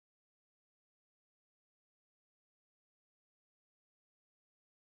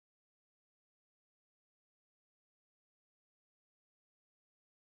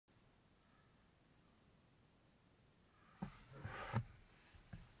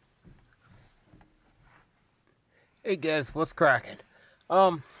Hey guys, what's cracking?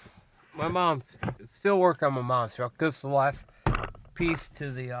 My mom's still working on my mom's truck. This is the last piece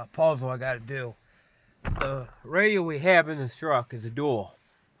to the puzzle I got to do. The radio we have in this truck is a dual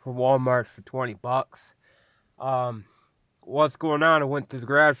from Walmart for 20 bucks. What's going on? I went through the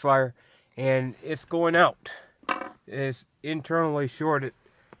garage fire and it's going out. It's internally shorting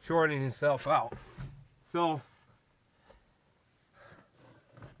itself out. So,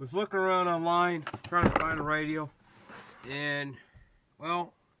 was looking around online trying to find a radio, and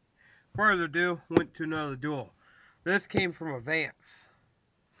well, further ado, went to another dual. This came from a Vance.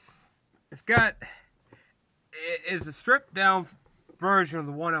 It's a stripped down version of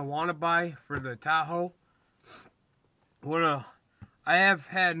the one I want to buy for the Tahoe. I have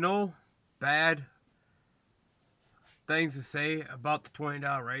had no bad things to say about the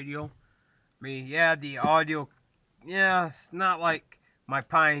 $20 radio. I mean, yeah, the audio, yeah, it's not like my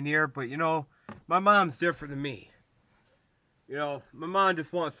Pioneer, but you know, my mom's different than me. You know, my mom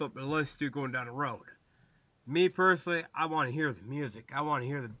just wants something to listen to going down the road. Me personally, I want to hear the music. I want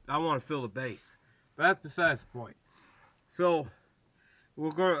to feel the bass. But that's besides the point. So,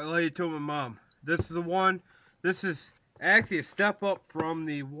 we're going to lay it to my mom. This is the one. This is actually a step up from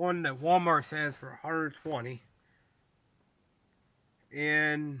the one that Walmart has for $120.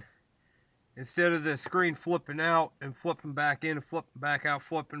 And instead of the screen flipping out and flipping back in, and flipping back out,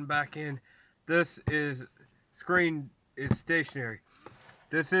 flipping back in, this screen is stationary.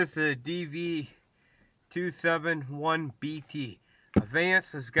 This is a DV271BT.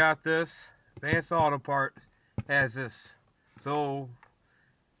 Vance has got this. Vance Auto Parts has this. So,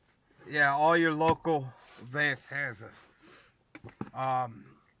 yeah, all your local Vance has this.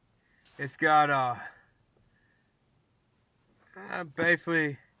 It's got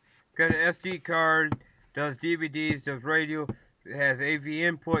basically got an SD card, does DVDs, does radio. It has AV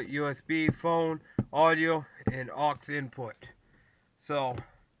input, USB, phone, audio, and aux input. So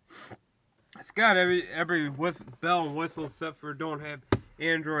it's got every bell and whistle except for don't have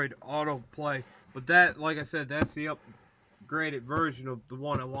Android Auto Play. But that, like I said, that's the upgraded version of the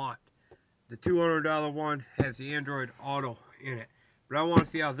one I want. The $200 one has the Android Auto in it. But I want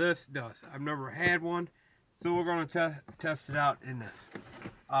to see how this does. I've never had one, so we're going to test it out in this.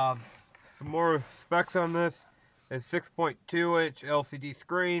 Some more specs on this. It's 6.2-inch LCD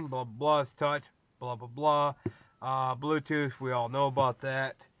screen, blah, blah, blah, it's touch, blah, blah, blah. Bluetooth, we all know about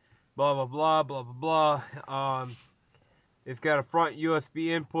that. Blah, blah, blah, blah, blah, blah. It's got a front USB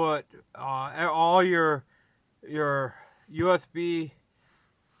input. All your USB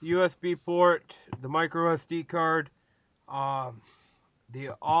port, the micro SD card, the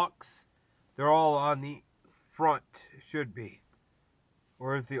aux, they're all on the front, should be.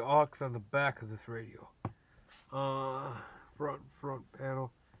 Or is the aux on the back of this radio? Front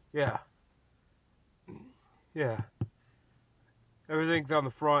panel. Yeah. Everything's on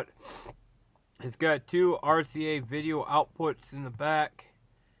the front. It's got 2 RCA video outputs in the back,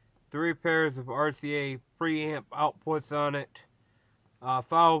 3 pairs of RCA preamp outputs on it,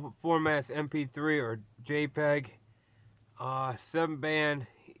 file formats MP3 or JPEG, 7-band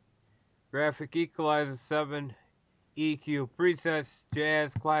graphic equalizer, 7 EQ presets,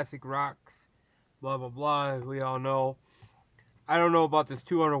 jazz, classic, rocks, blah blah blah, as we all know. I don't know about this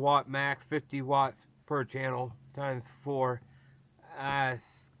 200 watt max, 50 watts per channel times 4.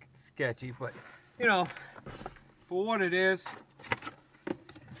 Sketchy, but you know, for what it is,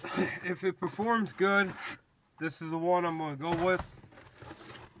 if it performs good, this is the one I'm going to go with,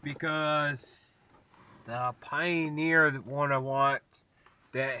 because the Pioneer, the one I want,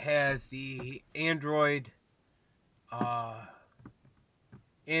 that has the Android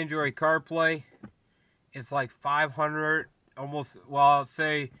CarPlay, it's like 500, almost, well, I'll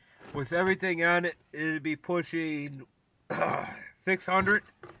say with everything on it, it'd be pushing 600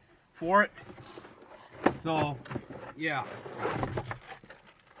 for it. So, yeah.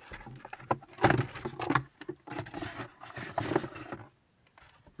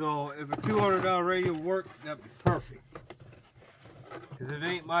 So, if a $200 radio works, that'd be perfect. Because it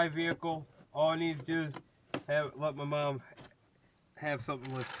ain't my vehicle. All I need to do is let my mom have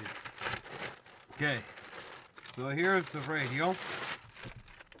something listed. Okay. So, here's the radio.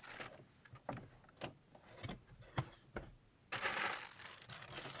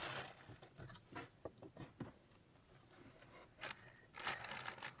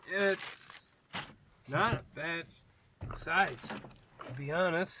 It's not a bad size, to be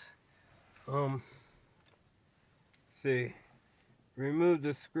honest. See, remove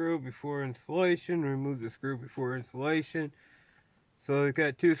the screw before installation. Remove the screw before installation. So you've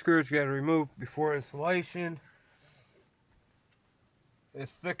got 2 screws you got to remove before installation.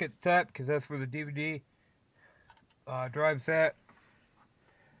 It's thick at the top because that's where the DVD drives that.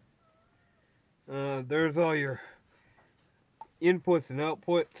 There's all your inputs and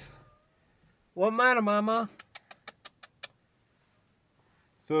outputs. What matter, Mama?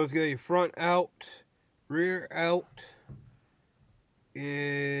 So it's got your front out, rear out,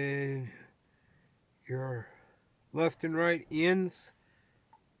 and your left and right ends,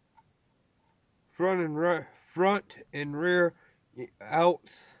 front and rear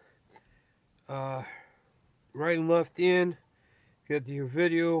outs, right and left in. Got your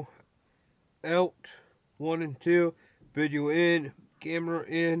video out 1 and 2, video in, camera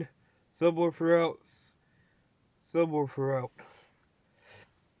in, subwoofer out, subwoofer out.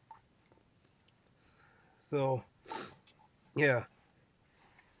 So yeah,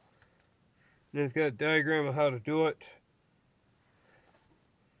 and it's got a diagram of how to do it.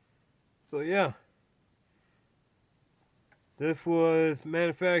 So yeah, this was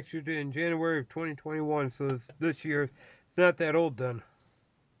manufactured in January of 2021, so it's this year. It's not that old then.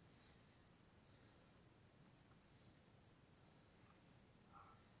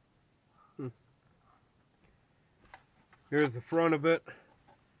 Here's the front of it.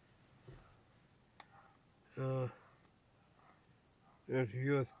 There's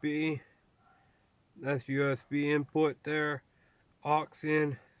your USB. That's USB input there. Aux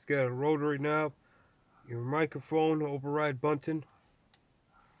in. It's got a rotary knob. Your microphone override button.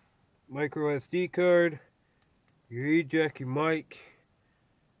 Micro SD card. Your eject, your mic.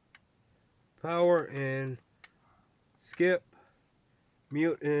 Power and skip.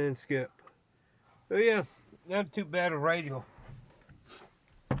 Mute and skip. So yeah, not too bad a radio.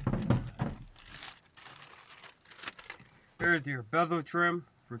 Here's your bezel trim,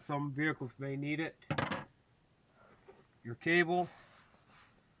 for some vehicles may need it. Your cable.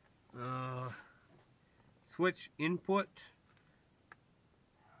 Switch input.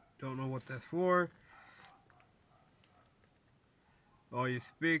 Don't know what that's for. All your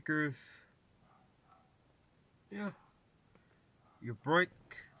speakers. Yeah. Your brake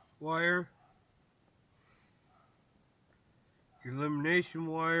wire. Your illumination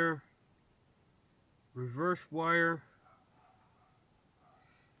wire. Reverse wire.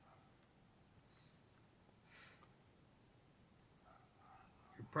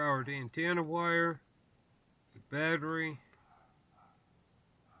 Powered antenna wire, the battery,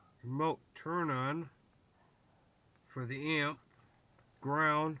 remote turn on for the amp,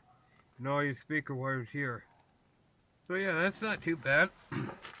 ground, and all your speaker wires here. So yeah, that's not too bad. You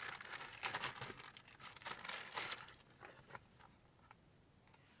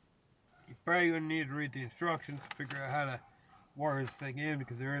probably gonna need to read the instructions to figure out how to wire this thing in,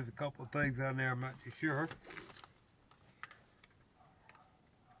 because there is a couple of things on there I'm not too sure.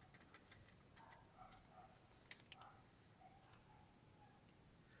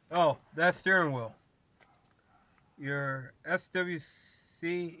 Oh, that's steering wheel. Your SWC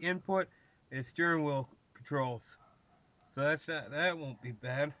input is steering wheel controls. So that won't be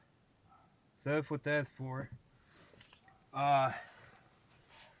bad. So that's what that's for.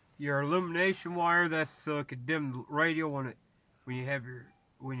 Your illumination wire, that's so it can dim the radio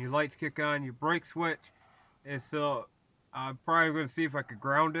when your lights kick on. Your brake switch, and so I'm probably going to see if I could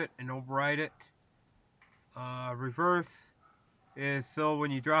ground it and override it. Reverse is so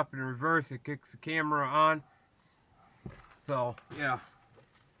when you drop it in reverse, it kicks the camera on. So yeah.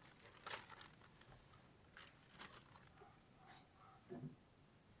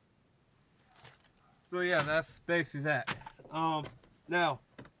 So yeah, that's basically that. Now,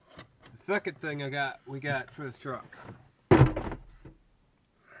 the second thing we got for this truck.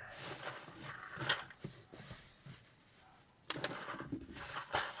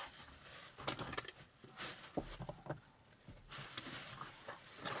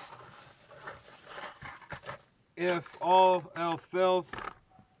 If all else fails,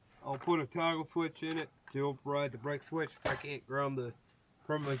 I'll put a toggle switch in it to override the brake switch if I can't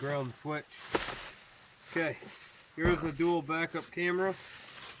permanently ground the switch. Okay, here's the dual backup camera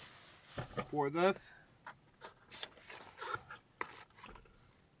for this.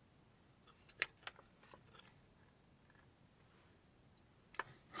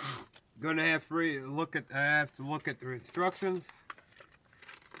 Gonna have to look at the instructions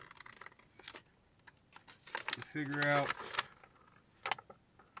to figure out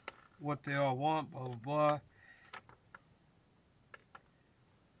what they all want, blah blah blah.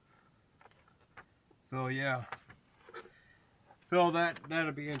 So yeah. So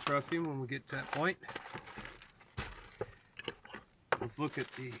that'll be interesting when we get to that point. Let's look at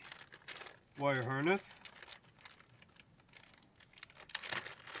the wire harness.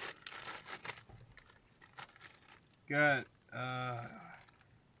 Got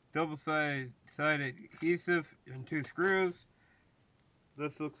double-sided side adhesive and 2 screws.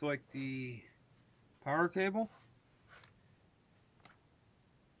 This looks like the power cable.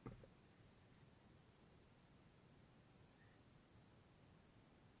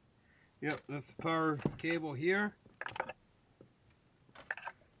 Yep, that's the power cable here.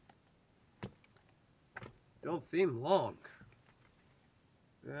 Don't seem long.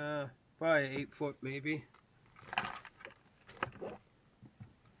 Probably 8 foot maybe.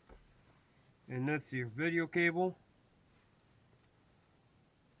 And that's your video cable.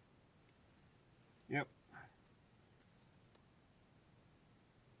 Yep.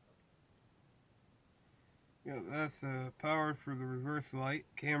 Yep, that's power for the reverse light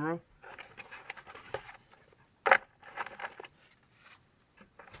camera.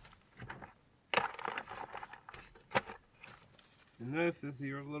 And this is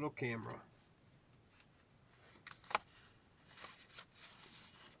your little camera.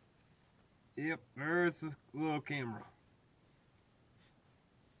 Yep, there's this little camera.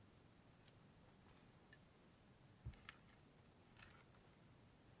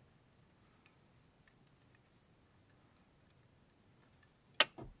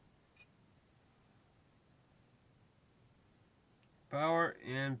 Power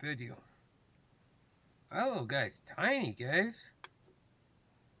and video. That little guy's tiny, guys.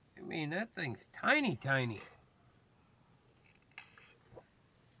 I mean, that thing's tiny, tiny.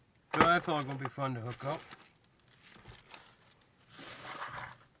 So that's all going to be fun to hook up.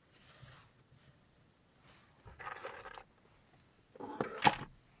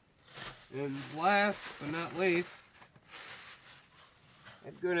 And last but not least,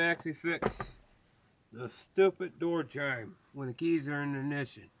 I'm going to actually fix the stupid door chime when the keys are in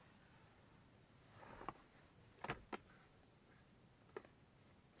ignition.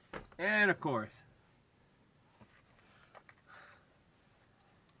 And of course,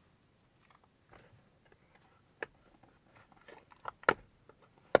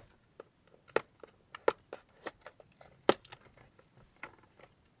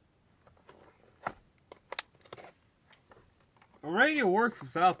 the radio works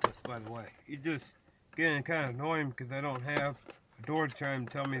without this, by the way. It just getting kind of annoying because I don't have a door chime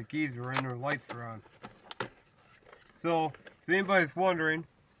to tell me the keys are in or lights are on. So, if anybody's wondering,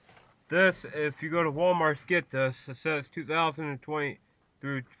 this, if you go to Walmart to get this, it says 2020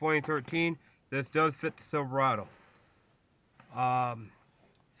 through 2013. This does fit the Silverado.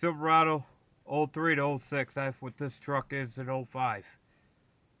 Silverado 03 to 06. That's what this truck is at 05.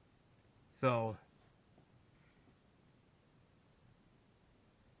 So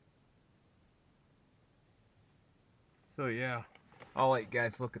yeah, I'll let you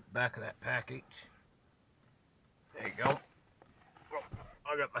guys look at the back of that package. There you go.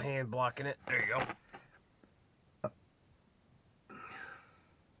 Oh, I got my hand blocking it. There you go.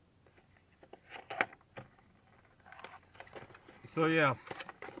 So yeah.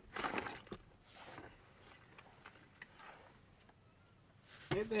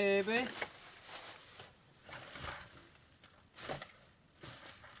 Hey baby.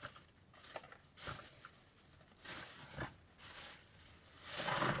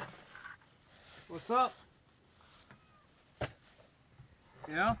 What's up?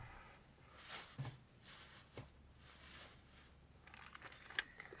 Yeah?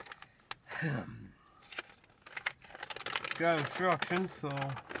 Got instructions, so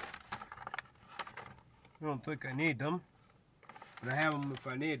I don't think I need them. But I have them if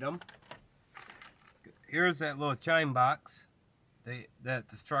I need them. Here's that little chime box that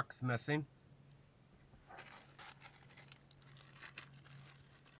the truck's missing.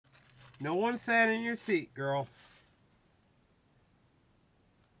 No one sat in your seat, girl.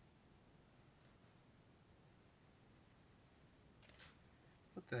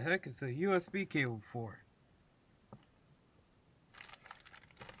 What the heck is a USB cable for?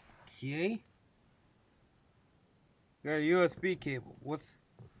 Okay. Got a USB cable. What's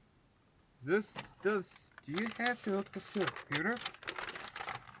this? Do you have to hook this to a computer?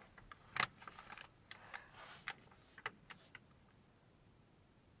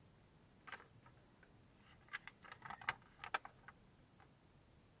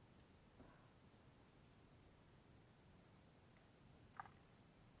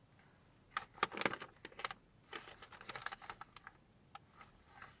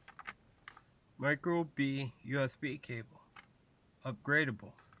 Micro B USB cable.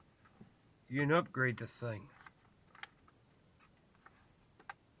 Upgradable. You can upgrade this thing.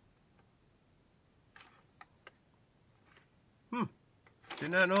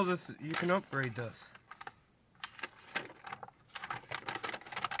 Did not know this. You can upgrade this.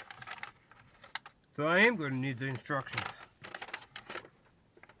 So I am going to need the instructions.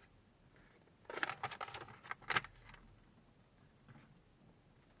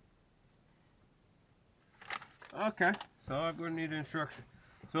 Okay, so I'm going to need instructions.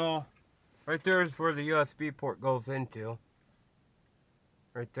 So, right there is where the USB port goes into.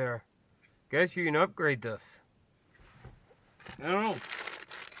 Right there. Guess you can upgrade this. I don't know.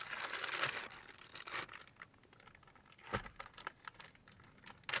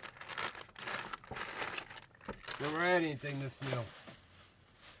 Never had anything this new.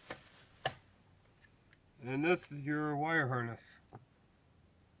 And this is your wire harness.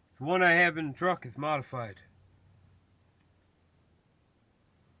 The one I have in the truck is modified.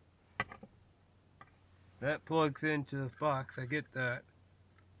 That plugs into the box, I get that.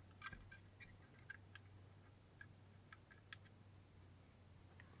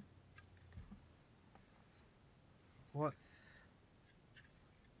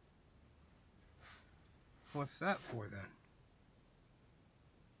 What's that for then?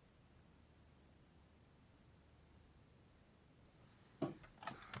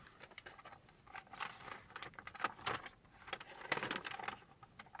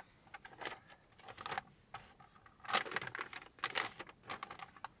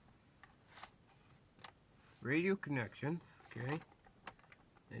 Radio connections, okay.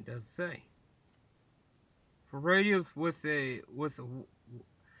 It does say. For radios with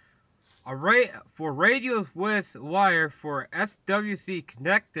for radios with wire for SWC,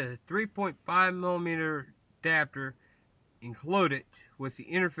 connect the 3.5mm adapter included with the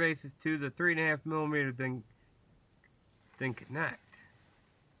interfaces to the 3.5mm, then connect.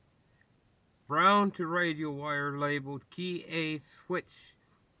 Brown to radio wire labeled key A switch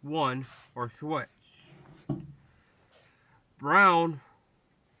 1 or switch. Brown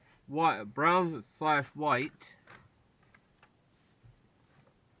slash white.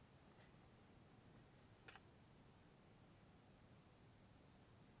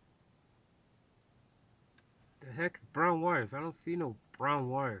 The heck is brown wires? I don't see no brown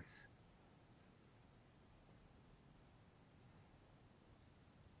wires.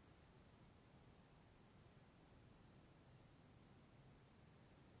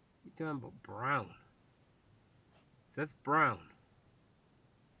 You talking about brown? That's brown.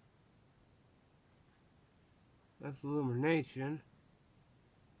 That's illumination.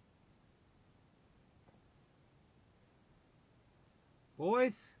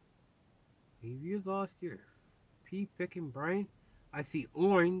 Boys, have you lost your pea picking brain? I see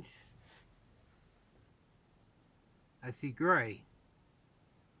orange. I see gray.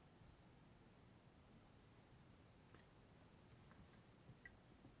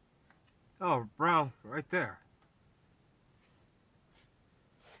 Oh, brown right there.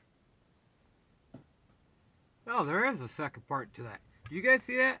 Oh, there is a second part to that. Did you guys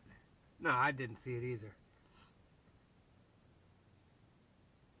see that? No, I didn't see it either.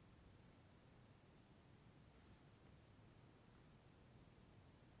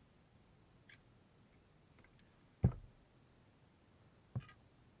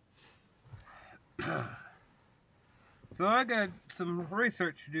 So I got some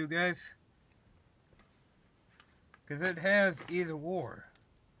research to do, guys. Because it has either or.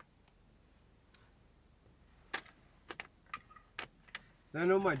 I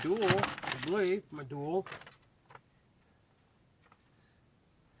know my dual, I believe, my dual.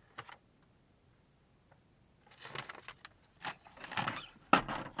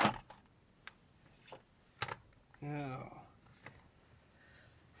 Now,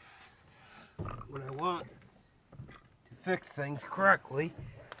 when I want to fix things correctly,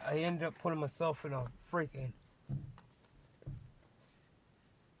 I end up putting myself in a freaking...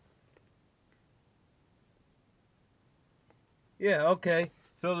 Yeah, okay.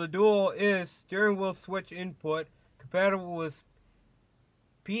 So the dual is steering wheel switch input, compatible with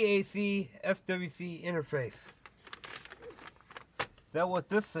PAC SWC interface. Is that what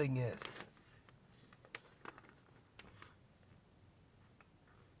this thing is?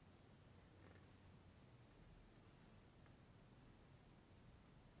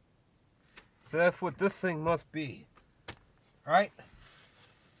 So that's what this thing must be. Right?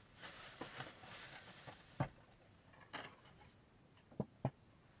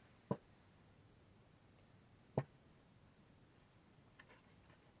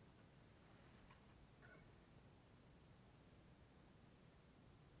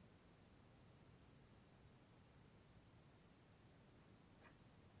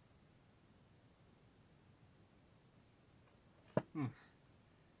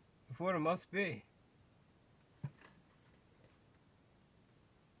 That's what it must be.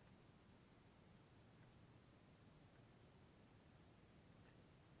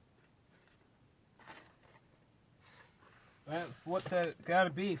 That's what that gotta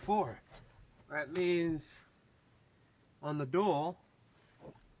be for. That means on the dual,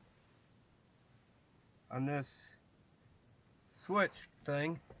 on this switch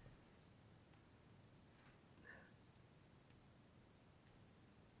thing.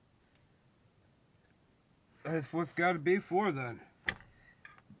 That's what's got to be for then.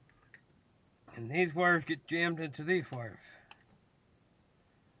 And these wires get jammed into these wires.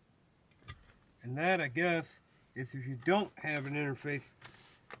 And that, I guess, is if you don't have an interface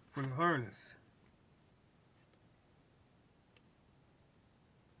for the harness.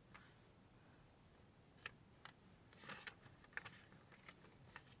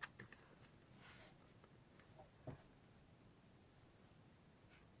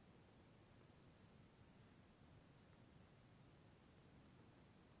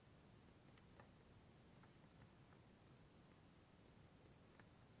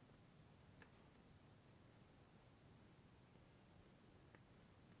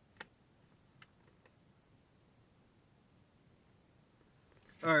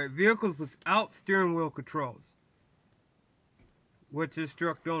 Alright, vehicles without steering wheel controls, which this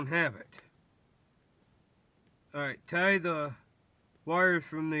truck don't have it. Alright, tie the wires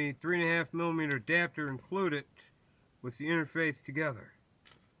from the 3.5mm adapter included with the interface together.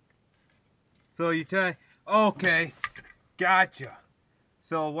 So you tie, okay, gotcha.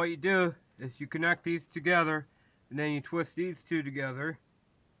 So what you do is you connect these together, and then you twist these two together.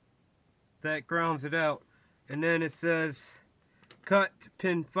 That grounds it out. And then it says cut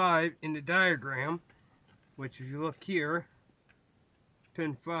pin 5 in the diagram, which if you look here,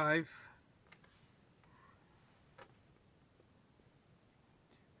 pin 5.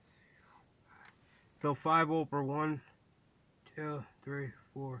 So 5 over 1, 2, 3,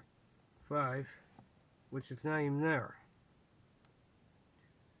 4, 5, which is not even there.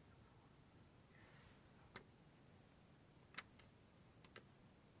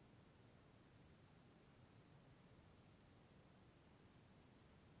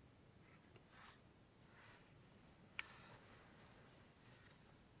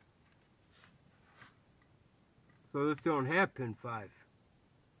 So this don't have pin 5.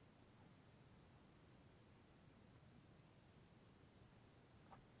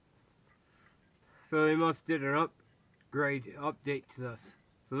 So they must did an update to this.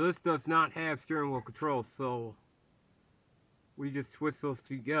 So this does not have steering wheel control, so we just twist those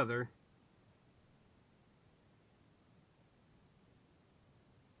together.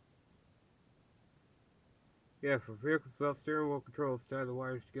 Yeah, for vehicles without steering wheel controls, tie the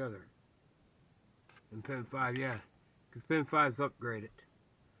wires together. And pin 5, yeah, because pin 5 is upgraded.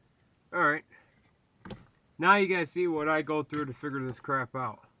 Alright, now you guys see what I go through to figure this crap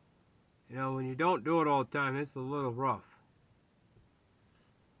out. You know, when you don't do it all the time, it's a little rough.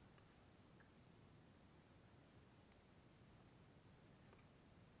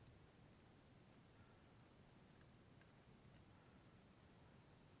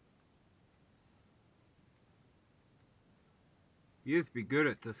 You used to be good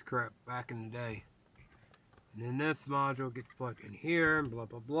at this crap back in the day. And then this module gets plugged in here, and blah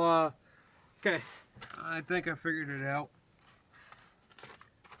blah blah. Okay, I think I figured it out.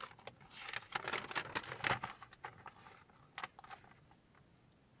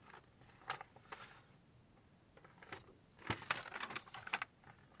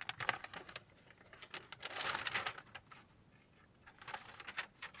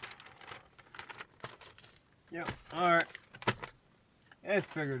 Yep, alright. It's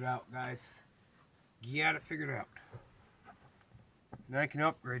figured out, guys. You got it figured out. And I can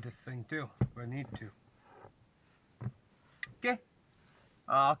upgrade this thing too, if I need to. Okay.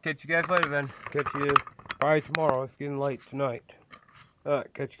 I'll catch you guys later then. Catch you probably tomorrow. It's getting late tonight.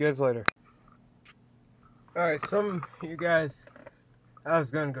 Alright, catch you guys later. Alright, some of you guys, I was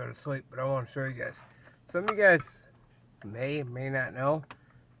going to go to sleep, but I want to show you guys. Some of you guys may not know,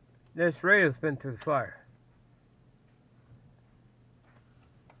 this radio's been through the fire.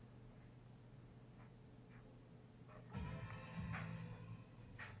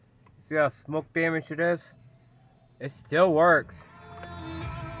 See how smoke damage it is? It still works.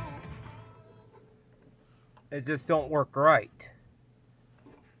 It just don't work right.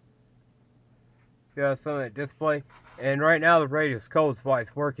 See how some of that display? And right now the radio's cold, that's why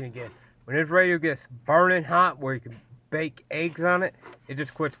it's working again. When this radio gets burning hot where you can bake eggs on it, it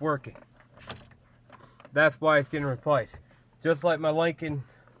just quits working. That's why it's getting replaced. Just like my Lincoln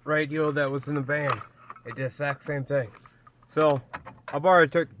radio that was in the van. It did the exact same thing. So, I've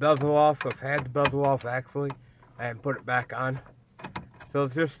already took the bezel off. I've had the bezel off actually. I haven't put it back on. So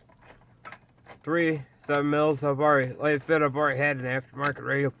it's just 3 7mm. I've already, like I said, I've already had an aftermarket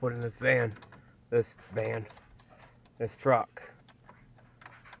radio put in this van. This truck.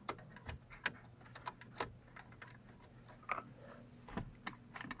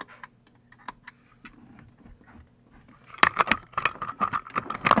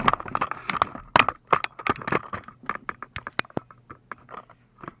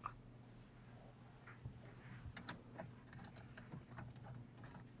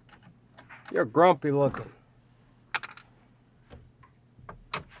 You're grumpy looking.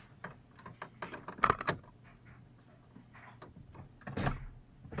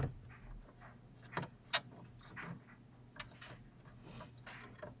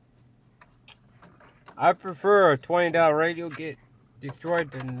 I prefer a $20 radio get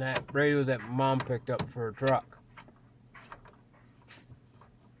destroyed than that radio that Mom picked up for her truck.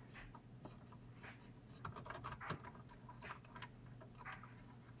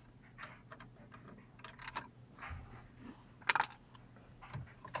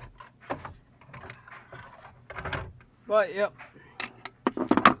 But yep.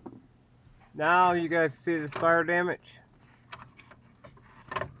 Now you guys see this fire damage.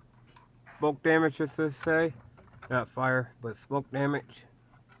 Smoke damage, as they say. Not fire, but smoke damage.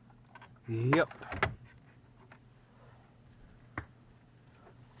 Yep.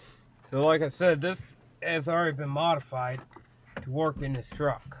 So like I said, this has already been modified to work in this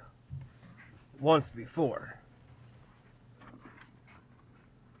truck once before.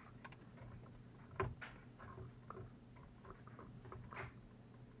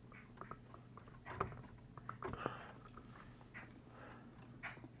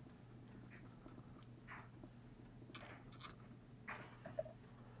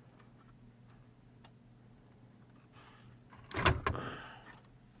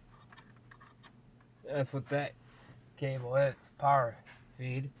 That's what that cable is, power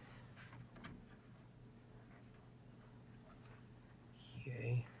feed.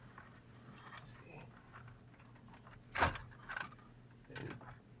 Okay.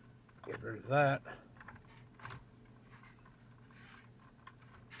 Get rid of that.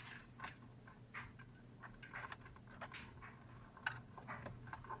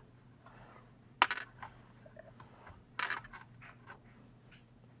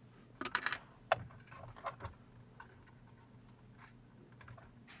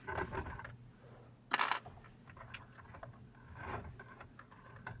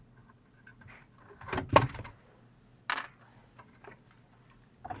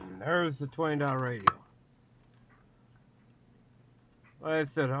 And there's the $20 radio. Like I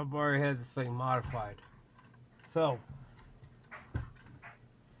said, I've already had this thing modified. So,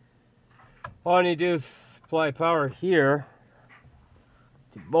 all I need to do is supply power here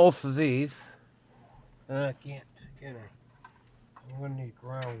to both of these. And I can't, can I? I'm going to need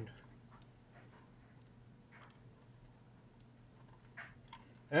ground.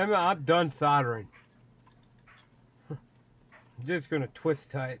 And I'm done soldering. I'm just going to twist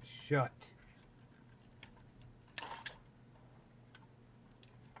tie it shut.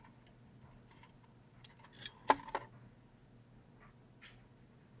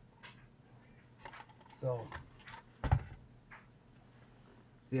 So,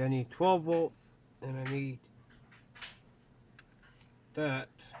 see, I need 12 volts, and I need that.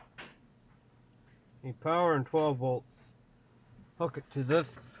 I need power and 12 volts. Hook it to this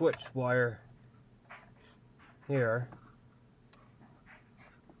switch wire here.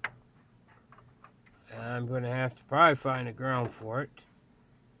 And I'm going to have to probably find a ground for it.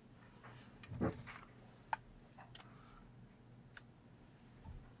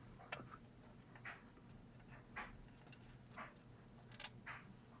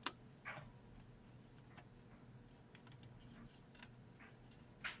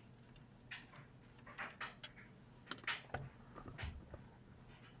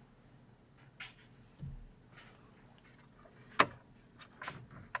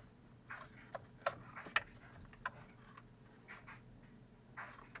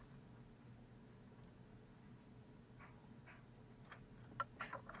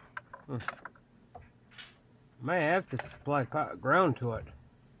 May have to supply ground to it.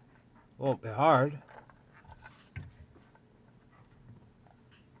 Won't be hard.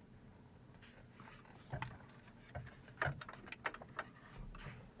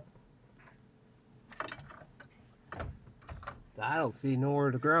 I don't see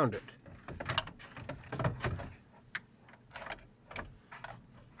nowhere to ground it.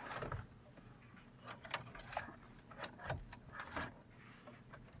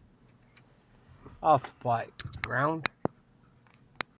 I'll supply ground.